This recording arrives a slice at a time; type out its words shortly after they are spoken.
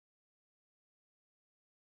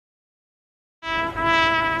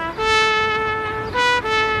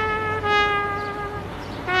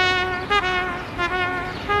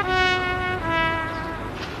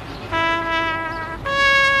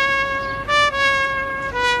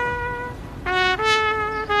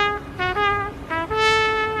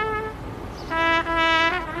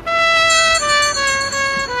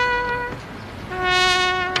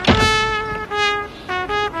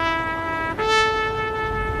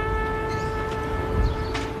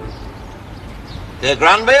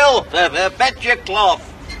Granville, fetch your cloth.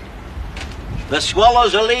 The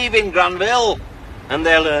swallows are leaving Granville, and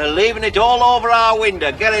they're leaving it all over our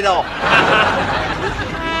window. Get it off.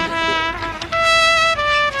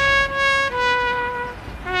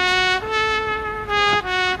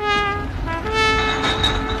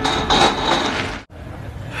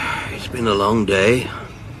 It's been a long day.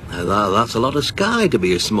 That's a lot of sky to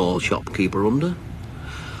be a small shopkeeper under.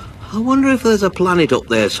 I wonder if there's a planet up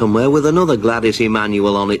there somewhere with another Gladys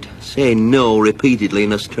Emmanuel on it, saying no repeatedly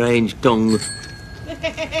in a strange tongue.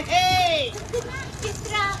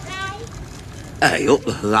 Hey, up,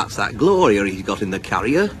 that's that Gloria he's got in the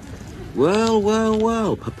carrier. Well, well,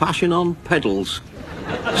 well, a passion on pedals.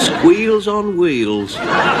 Squeals on wheels.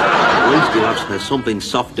 At least he'll have something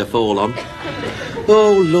soft to fall on.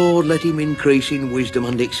 Oh, Lord, let him increase in wisdom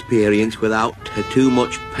and experience without too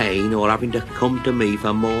much pain or having to come to me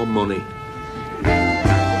for more money.